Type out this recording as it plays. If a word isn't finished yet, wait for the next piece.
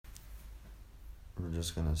We're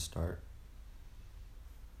just gonna start.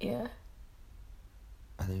 Yeah.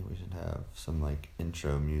 I think we should have some like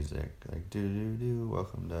intro music, like do do do.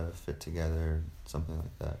 Welcome to FitTogether, something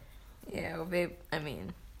like that. Yeah, well, babe. I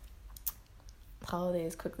mean, holiday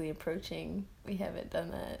is quickly approaching. We haven't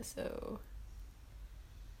done that, so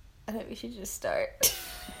I think we should just start.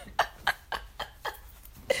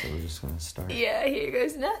 So we're just gonna start. Yeah, here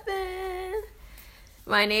goes nothing.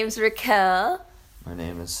 My name's Raquel. My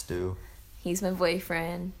name is Stu. He's my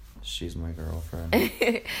boyfriend. She's my girlfriend.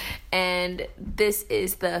 And this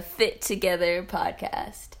is the FitTogether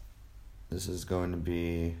Podcast. This is going to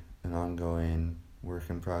be an ongoing work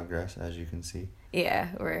in progress, as you can see. Yeah,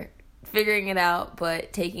 we're figuring it out,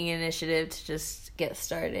 but taking initiative to just get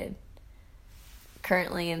started.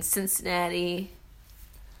 Currently in Cincinnati.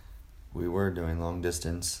 We were doing long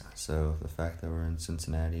distance, so the fact that we're in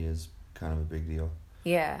Cincinnati is kind of a big deal.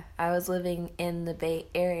 Yeah, I was living in the Bay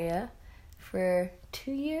Area for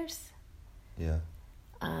 2 years. Yeah.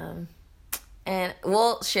 And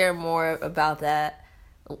we'll share more about that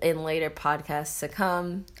in later podcasts to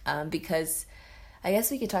come, because I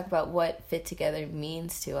guess we could talk about what FitTogether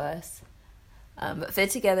means to us. But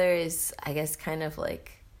FitTogether is, I guess, kind of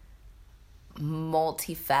like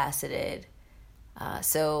multifaceted.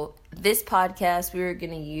 So this podcast we were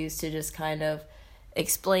going to use to just kind of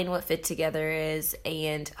explain what FitTogether is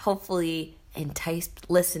and hopefully entice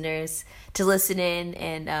listeners to listen in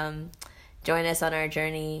and join us on our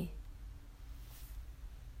journey.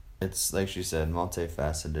 It's, like she said,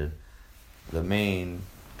 multifaceted. The main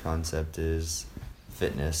concept is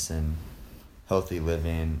fitness and healthy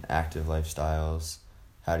living, active lifestyles.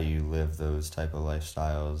 How do you live those type of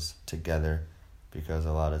lifestyles together? Because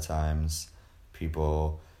a lot of times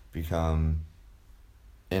people become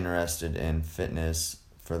interested in fitness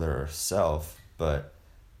for their self, but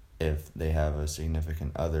if they have a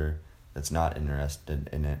significant other that's not interested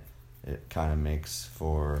in it, it kind of makes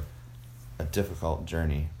for a difficult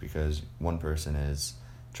journey because one person is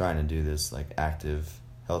trying to do this like active,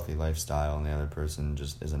 healthy lifestyle and the other person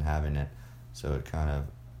just isn't having it. So it kind of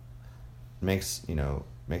makes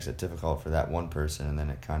it difficult for that one person, and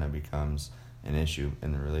then it kind of becomes an issue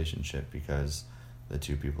in the relationship because the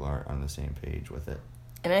two people aren't on the same page with it.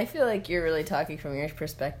 And I feel like you're really talking from your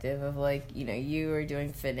perspective of like, you are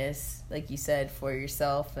doing fitness, like you said, for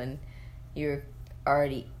yourself and you're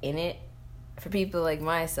already in it. For people like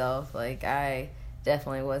myself, like I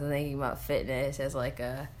definitely wasn't thinking about fitness as like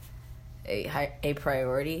a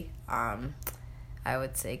priority. I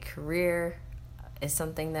would say career is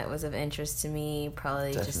something that was of interest to me.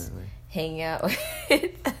 Probably Definitely. Just hanging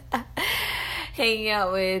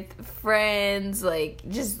out with friends,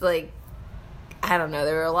 I don't know.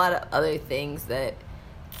 There were a lot of other things that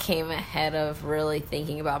came ahead of really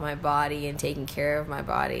thinking about my body and taking care of my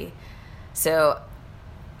body. So,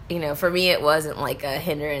 for me, it wasn't like a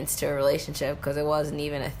hindrance to a relationship because it wasn't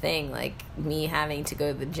even a thing. Like, me having to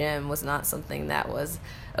go to the gym was not something that was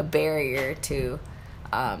a barrier to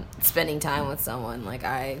spending time with someone. Like,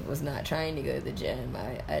 I was not trying to go to the gym.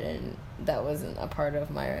 That wasn't a part of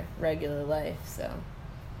my regular life, so.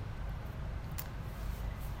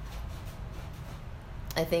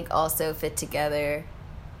 I think also FitTogether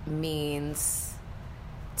means,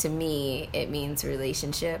 to me, it means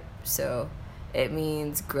relationship. So it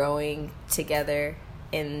means growing together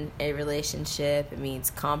in a relationship. It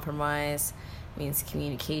means compromise. It means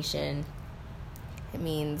communication. It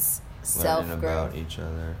means self-growth. Learning about each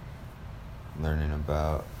other. Learning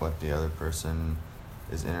about what the other person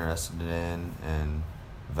is interested in and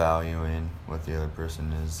valuing what the other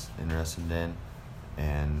person is interested in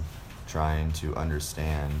and trying to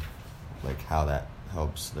understand like how that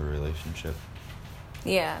helps the relationship.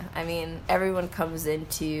 Yeah, I mean, everyone comes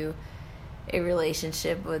into a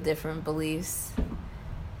relationship with different beliefs.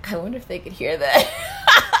 I wonder if they could hear that.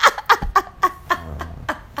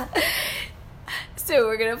 So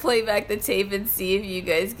we're gonna play back the tape and see if you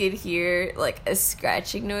guys could hear like a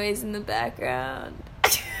scratching noise in the background.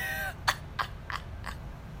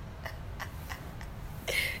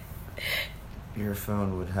 Your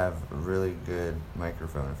phone would have a really good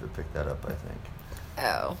microphone if it picked that up, I think.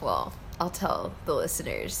 Oh, well, I'll tell the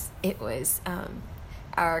listeners. It was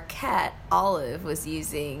our cat, Olive, was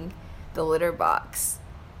using the litter box.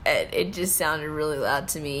 And it just sounded really loud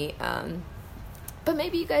to me. But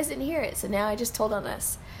maybe you guys didn't hear it, so now I just told on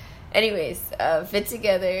us. Anyways,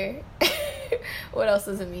 FitTogether. What else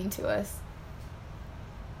does it mean to us?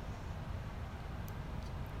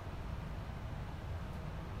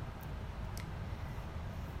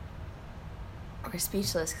 We're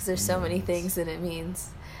speechless because there's so many things that it means.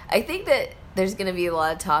 I think that there's going to be a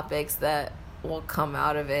lot of topics that will come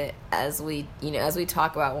out of it as we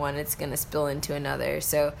talk about one, it's going to spill into another.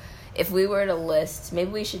 So if we were to list,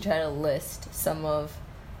 maybe we should try to list some of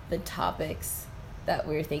the topics that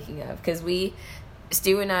we're thinking of, because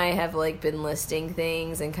Stu and I have like been listing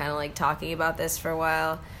things and kind of like talking about this for a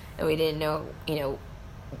while, and we didn't know,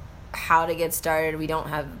 how to get started. We don't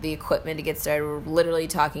have the equipment to get started. We're literally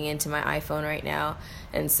talking into my iPhone right now,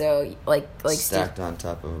 and so like stacked on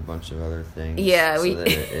top of a bunch of other things. Yeah, so that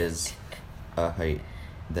it is a height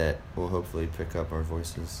that will hopefully pick up our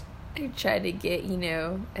voices. I try to get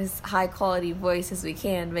as high quality voice as we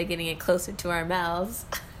can by getting it closer to our mouths.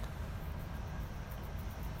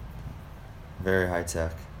 Very high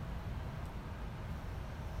tech.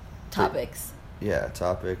 Topics.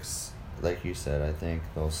 Topics. Like you said, I think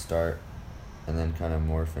they'll start and then kind of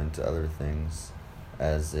morph into other things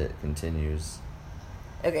as it continues.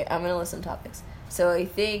 Okay, I'm going to list some topics. So I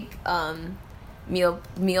think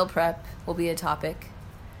meal prep will be a topic.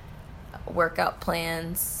 Workout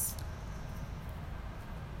plans.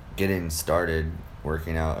 Getting started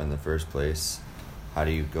working out in the first place. How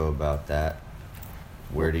do you go about that?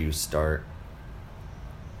 Where do you start?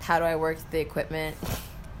 How do I work the equipment?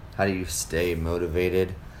 How do you stay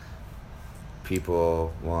motivated?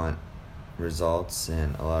 People want results,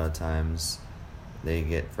 and a lot of times they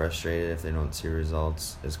get frustrated if they don't see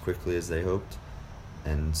results as quickly as they hoped.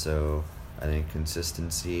 And so I think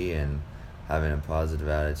consistency and having a positive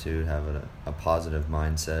attitude, having a positive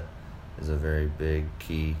mindset is a very big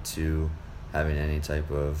key to having any type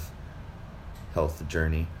of health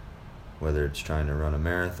journey, whether it's trying to run a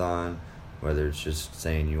marathon, whether it's just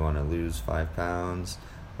saying you want to lose 5 pounds,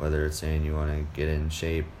 whether it's saying you want to get in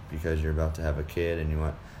shape because you're about to have a kid and you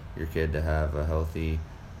want your kid to have a healthy,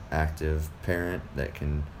 active parent that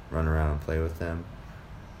can run around and play with them.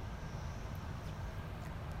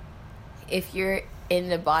 If you're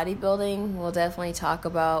into bodybuilding, we'll definitely talk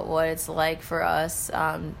about what it's like for us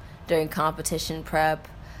during competition prep,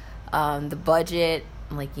 the budget,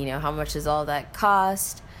 how much does all that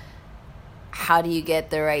cost? How do you get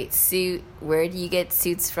the right suit? Where do you get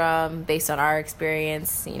suits from based on our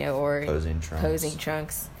experience, or posing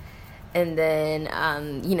trunks? And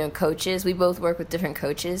then, coaches. We both work with different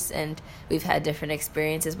coaches, and we've had different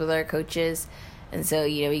experiences with our coaches. And so,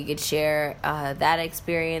 we could share that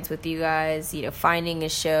experience with you guys, finding a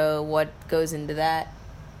show, what goes into that.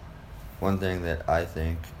 One thing that I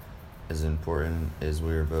think is important is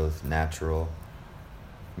we're both natural.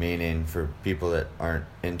 Meaning, for people that aren't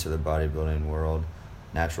into the bodybuilding world,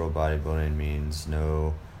 natural bodybuilding means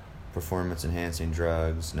no performance-enhancing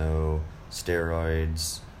drugs, no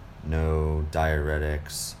steroids, no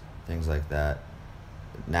diuretics, things like that.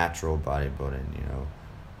 Natural bodybuilding,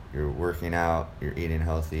 you're working out, you're eating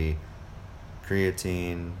healthy,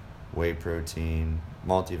 creatine, whey protein,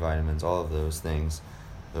 multivitamins, all of those things.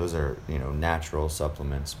 Those are, natural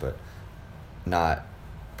supplements, but not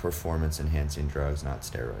performance-enhancing drugs, not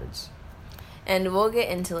steroids. And we'll get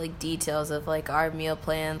into details of our meal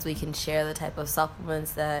plans. We can share the type of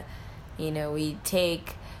supplements that we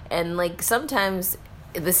take, and sometimes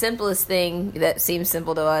the simplest thing that seems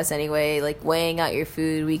simple to us anyway, weighing out your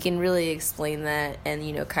food, we can really explain that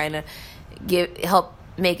and kind of help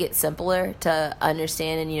make it simpler to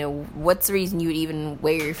understand, and what's the reason you would even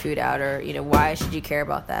weigh your food out, or why should you care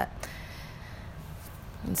about that.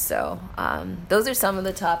 And so those are some of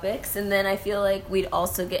the topics. And then I feel like we'd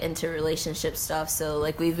also get into relationship stuff. So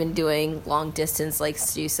we've been doing long distance, like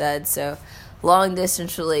Stu said. So long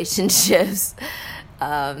distance relationships,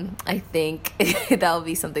 I think that'll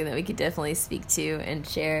be something that we could definitely speak to and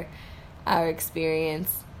share our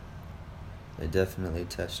experience. They definitely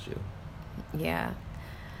test you. Yeah.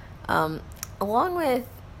 Along with...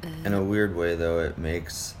 In a weird way, though, it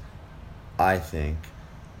makes, I think,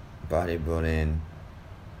 bodybuilding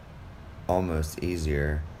almost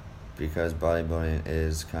easier, because bodybuilding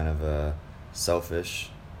is kind of a selfish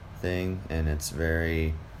thing, and it's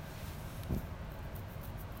very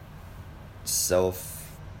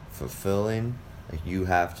self-fulfilling. You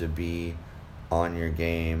have to be on your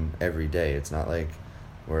game every day. It's not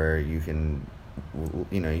where you can,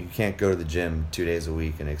 you can't go to the gym 2 days a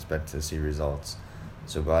week and expect to see results.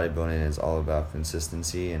 So bodybuilding is all about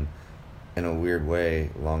consistency, and in a weird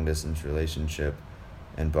way, long distance relationship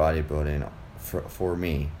and bodybuilding for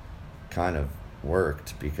me kind of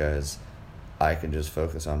worked, because I could just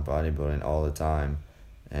focus on bodybuilding all the time,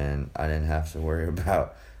 and I didn't have to worry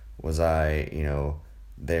about, was I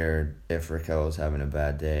there if Raquel was having a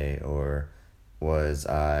bad day, or was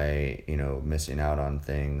I missing out on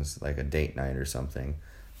things like a date night or something,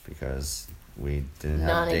 because we didn't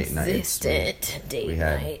have date nights. Non-existent date we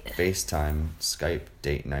had night. FaceTime, Skype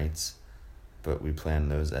date nights. but we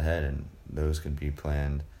planned those ahead, and those could be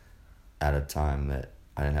planned at a time that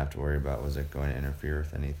I didn't have to worry about was it going to interfere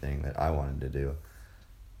with anything that I wanted to do.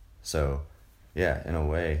 So, yeah, in a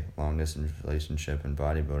way, long distance relationship and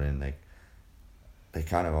bodybuilding, they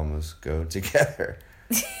kind of almost go together.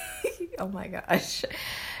 Oh my gosh.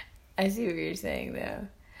 I see what you're saying though.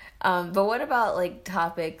 But what about like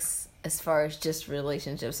topics as far as just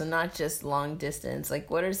relationships, and not just long distance? Like,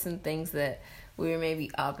 what are some things that we were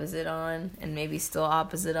maybe opposite on and maybe still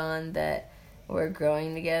opposite on that we're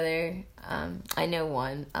growing together? I know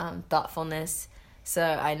one, thoughtfulness. So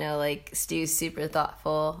I know like Stu's super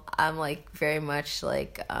thoughtful. I'm like very much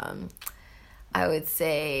like, I would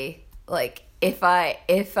say like if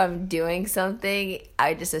I'm doing something,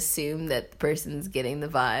 I just assume that the person's getting the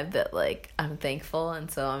vibe that like I'm thankful,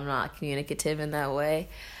 and so I'm not communicative in that way.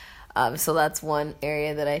 So that's one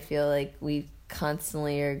area that I feel like we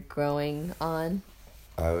constantly are growing on.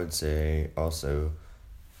 I would say also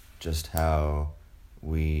just how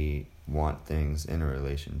we want things in a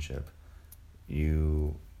relationship.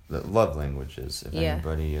 The love languages. If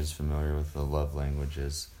anybody is familiar with the love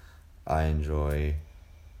languages, I enjoy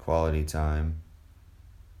quality time.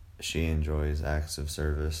 She enjoys acts of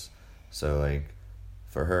service. So like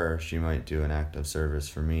for her, she might do an act of service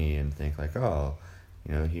for me and think like, oh,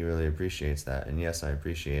 he really appreciates that. And yes, I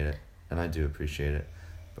appreciate it, and I do appreciate it,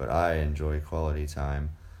 but I enjoy quality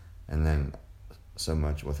time. And then so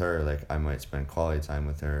much with her, like I might spend quality time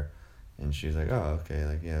with her and she's like, oh, okay,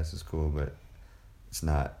 like, yeah, this is cool, but it's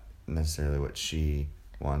not necessarily what she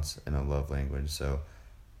wants in a love language. So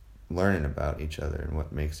learning about each other and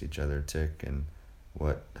what makes each other tick and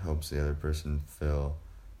what helps the other person feel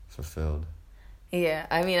fulfilled. Yeah,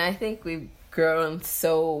 I mean, I think we've grown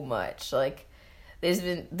so much. Like,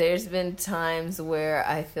 there's been times where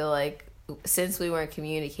I feel like since we weren't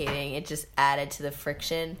communicating, it just added to the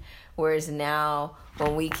friction. Whereas now,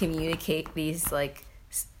 when we communicate these like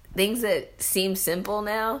things that seem simple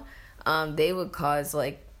now, they would cause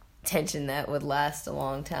like tension that would last a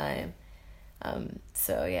long time.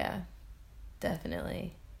 So yeah,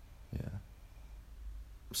 definitely. Yeah.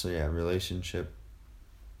 So yeah, relationship,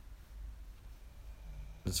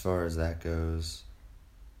 as far as that goes,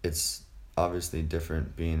 it's obviously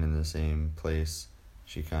different being in the same place.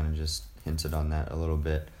 She kind of just hinted on that a little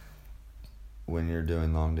bit. When you're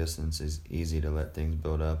doing long distance, it's easy to let things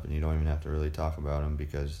build up and you don't even have to really talk about them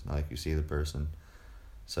because like you see the person.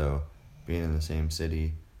 So being in the same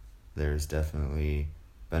city, there's definitely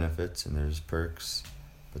benefits and there's perks,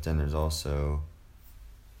 but then there's also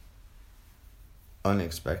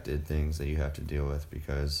unexpected things that you have to deal with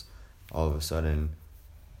because all of a sudden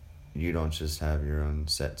you don't just have your own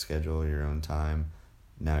set schedule, your own time.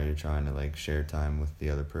 Now you're trying to like share time with the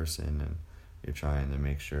other person, and you're trying to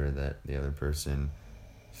make sure that the other person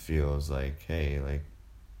feels like, hey, like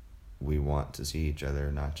we want to see each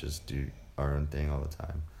other, not just do our own thing all the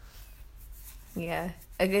time. Yeah,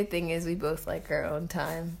 a good thing is we both like our own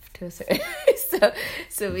time to a certain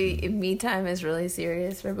so me time is really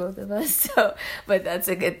serious for both of us. So, but that's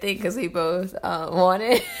a good thing because we both want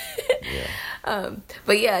it. Yeah.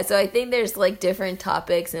 But yeah, so I think there's like different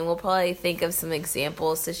topics, and we'll probably think of some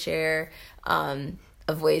examples to share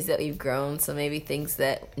of ways that we've grown. So maybe things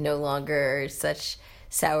that no longer are such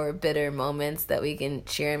sour, bitter moments that we can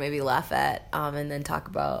share and maybe laugh at, and then talk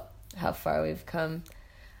about how far we've come.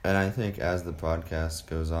 And I think as the podcast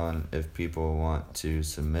goes on, if people want to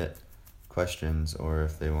submit questions or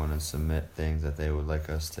if they want to submit things that they would like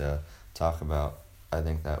us to talk about, I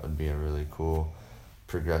think that would be a really cool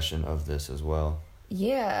progression of this as well.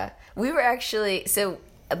 Yeah. We were actually, so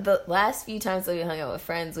the last few times that we hung out with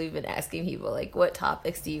friends, we've been asking people, like, what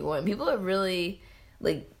topics do you want? People are really,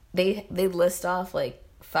 like, they list off, like,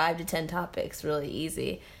 5 to 10 topics really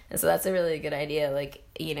easy. And so that's a really good idea. Like,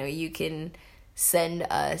 you can send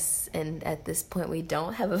us, and at this point we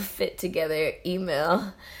don't have a FitTogether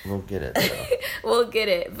email. We'll get it though. We'll get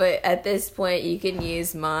it, but at this point you can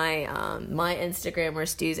use my my Instagram or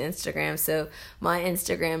Stu's Instagram. So my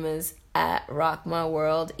Instagram is at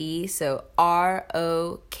rockmyworlde, so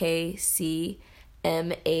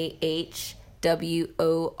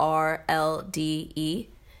ROKCMAHWORLDE,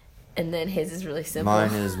 and then his is really simple.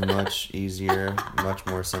 Mine is much easier, much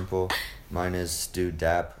more simple. Mine is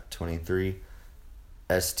StuDap23,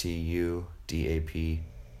 STUDAP,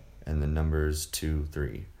 and the numbers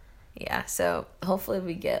 23. Yeah, so hopefully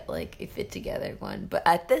we get like a FitTogether one. But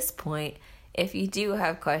at this point, if you do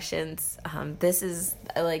have questions, I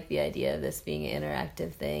like the idea of this being an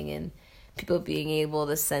interactive thing and people being able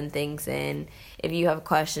to send things in. If you have a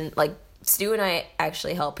question, like Stu and I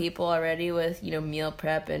actually help people already with, meal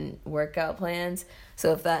prep and workout plans.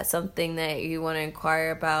 So if that's something that you want to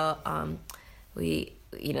inquire about,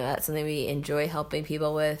 that's something we enjoy helping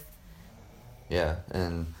people with. Yeah,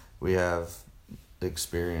 and we have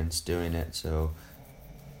experience doing it. So,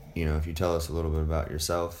 if you tell us a little bit about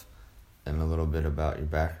yourself and a little bit about your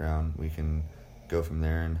background, we can go from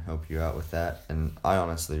there and help you out with that. And I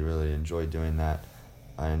honestly really enjoy doing that.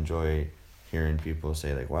 I enjoy hearing people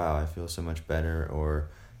say like, wow, I feel so much better, or,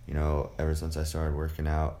 ever since I started working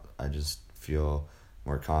out, I just feel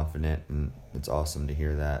more confident, and it's awesome to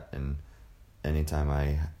hear that. And anytime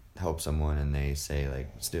I help someone and they say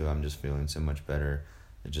like, Stu, I'm just feeling so much better,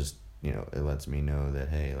 it just, it lets me know that,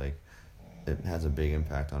 hey, like, it has a big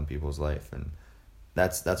impact on people's life. And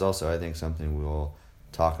that's also, I think, something we'll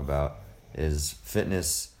talk about, is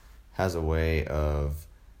fitness has a way of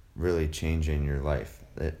really changing your life,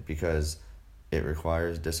 because it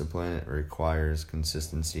requires discipline, it requires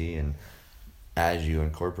consistency, and as you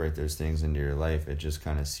incorporate those things into your life, it just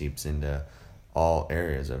kind of seeps into all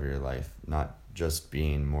areas of your life, not just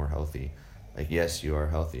being more healthy. Like, yes, you are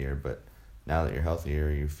healthier, but now that you're healthier,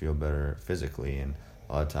 you feel better physically, and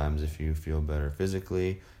a lot of times if you feel better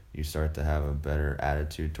physically, you start to have a better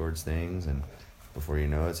attitude towards things, and before you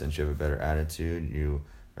know it, since you have a better attitude, you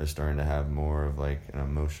are starting to have more of like an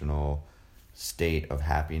emotional state of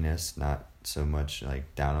happiness, not so much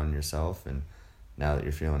like down on yourself. And now that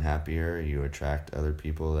you're feeling happier, you attract other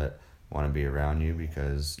people that want to be around you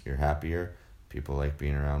because you're happier. People like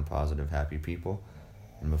being around positive, happy people.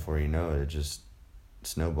 And before you know it, it just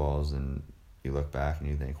snowballs, and you look back and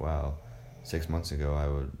you think, wow, 6 months ago I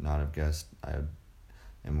would not have guessed I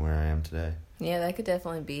am where I am today. Yeah, that could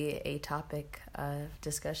definitely be a topic of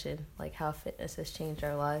discussion, like how fitness has changed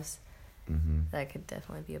our lives. Mm-hmm. That could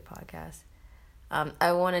definitely be a podcast.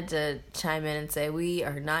 I wanted to chime in and say we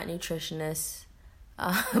are not nutritionists,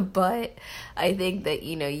 but I think that,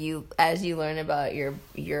 you as you learn about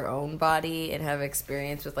your own body and have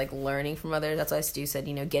experience with like learning from others, that's why Stu said,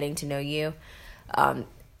 getting to know you,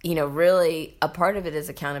 really a part of it is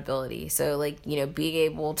accountability. So like, being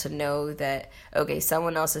able to know that, okay,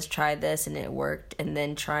 someone else has tried this and it worked, and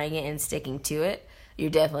then trying it and sticking to it, you're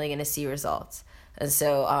definitely going to see results. And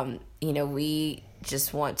so, we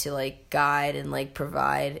just want to like guide and like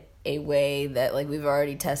provide a way that like we've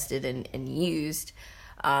already tested and used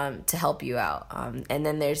to help you out. And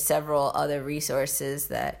then there's several other resources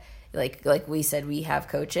that like we said, we have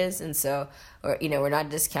coaches, and so we're not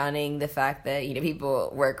discounting the fact that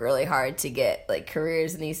people work really hard to get like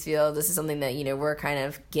careers in these fields. This is something that we're kind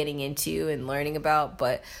of getting into and learning about,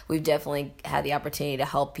 but we've definitely had the opportunity to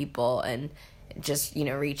help people and just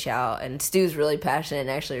reach out. And Stu's really passionate and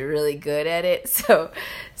actually really good at it, so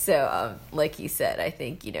like he said, I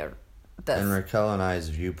think that's... And Raquel and I's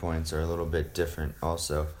viewpoints are a little bit different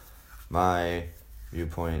also. My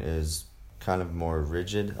viewpoint is kind of more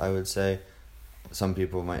rigid, I would say. Some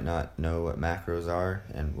people might not know what macros are,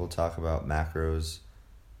 and we'll talk about macros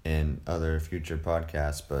in other future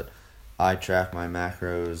podcasts, but I track my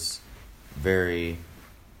macros very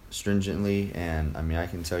stringently, and I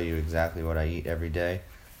can tell you exactly what I eat every day,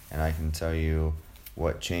 and I can tell you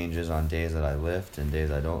what changes on days that I lift and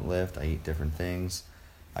days I don't lift. I eat different things.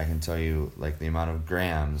 I can tell you like the amount of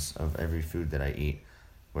grams of every food that I eat,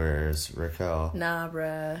 whereas Raquel, nah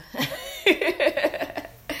bruh,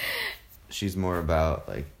 she's more about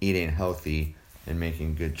like eating healthy and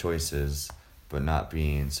making good choices, but not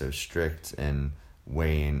being so strict and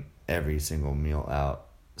weighing every single meal out.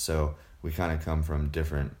 So we kind of come from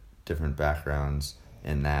different backgrounds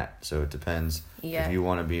in that. So it depends. Yeah. If you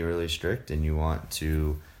want to be really strict and you want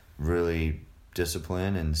to really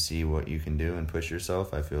discipline and see what you can do and push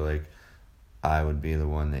yourself, I feel like I would be the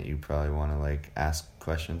one that you probably want to like ask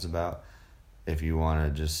questions about. If you want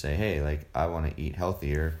to just say, hey, like I want to eat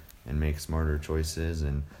healthier and make smarter choices,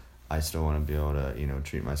 and I still want to be able to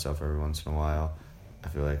treat myself every once in a while, I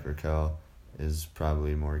feel like Raquel is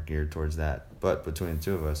probably more geared towards that. But between the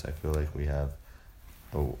two of us, I feel like we have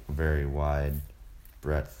a very wide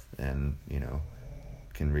breadth and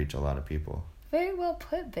can reach a lot of people. Very well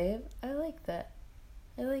put, babe. I like that.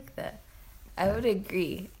 I would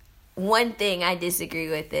agree. One thing I disagree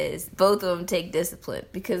with is both of them take discipline,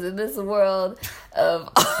 because in this world of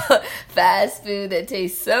fast food that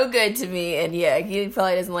tastes so good to me, and yeah, he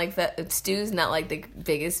probably doesn't like Stu's not like the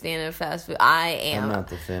biggest fan of fast food. I am. I'm not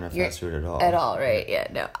the fan of fast food at all. At all, right? Yeah,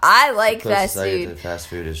 no. I like fast food. The fast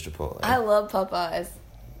food is Chipotle. I love Popeyes.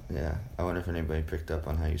 Yeah, I wonder if anybody picked up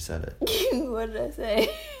on how you said it. What did I say?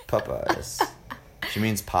 Popeyes. She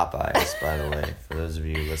means Popeyes, by the way. For those of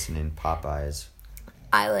you listening, Popeyes.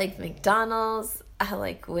 I like McDonald's. I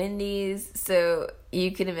like Wendy's, so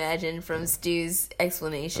you can imagine from Stu's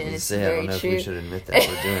explanation, it's I very don't know true. if we should admit that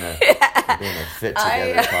we're doing a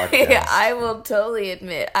FitTogether podcast. I will totally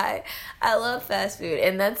admit, I love fast food,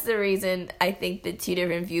 and that's the reason I think the two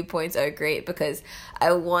different viewpoints are great, because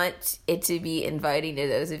I want it to be inviting to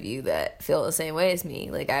those of you that feel the same way as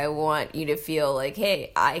me. Like, I want you to feel like,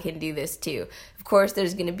 hey, I can do this too. Of course,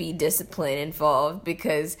 there's going to be discipline involved,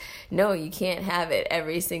 because no, you can't have it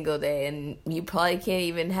every single day, and you probably can't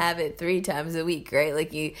even have it 3 times a week, right?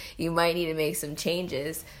 Like, you might need to make some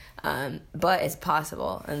changes, but it's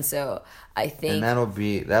possible. And so I think, and that'll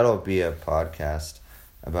be a podcast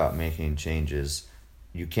about making changes.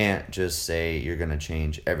 You can't just say you're going to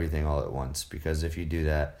change everything all at once, because if you do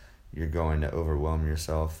that, you're going to overwhelm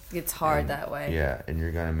yourself. It's hard that way. Yeah, and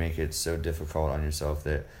you're going to make it so difficult on yourself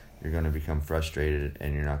that you're going to become frustrated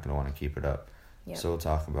and you're not going to want to keep it up. Yep. So we'll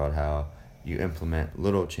talk about how you implement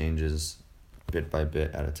little changes bit by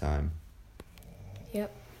bit at a time.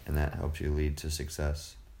 Yep. And that helps you lead to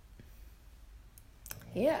success.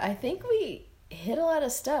 Yeah, I think we hit a lot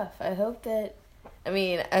of stuff. I hope that,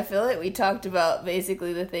 I feel like we talked about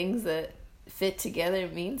basically the things that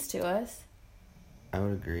FitTogether means to us. I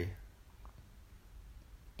would agree.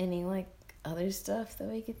 Any, other stuff that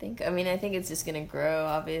we could think of? I think it's just going to grow,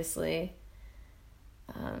 obviously.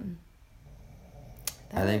 I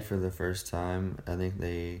think for the first time, I think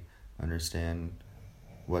they understand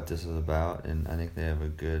what this is about, and I think they have a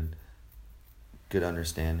good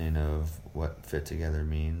understanding of what FitTogether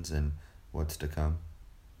means and what's to come.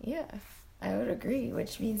 Yeah, I would agree,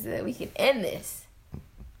 which means that we can end this.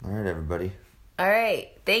 All right, everybody. All right.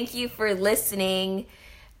 Thank you for listening.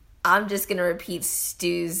 I'm just going to repeat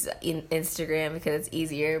Stu's Instagram because it's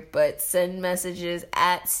easier, but send messages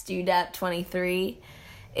at StuDap23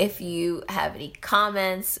 if you have any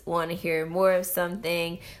comments, want to hear more of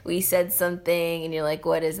something. We said something and you're like,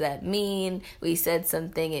 what does that mean? We said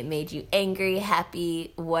something, it made you angry,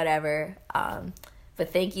 happy, whatever.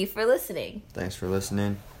 But thank you for listening. Thanks for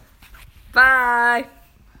listening. Bye.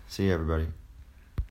 See you, everybody.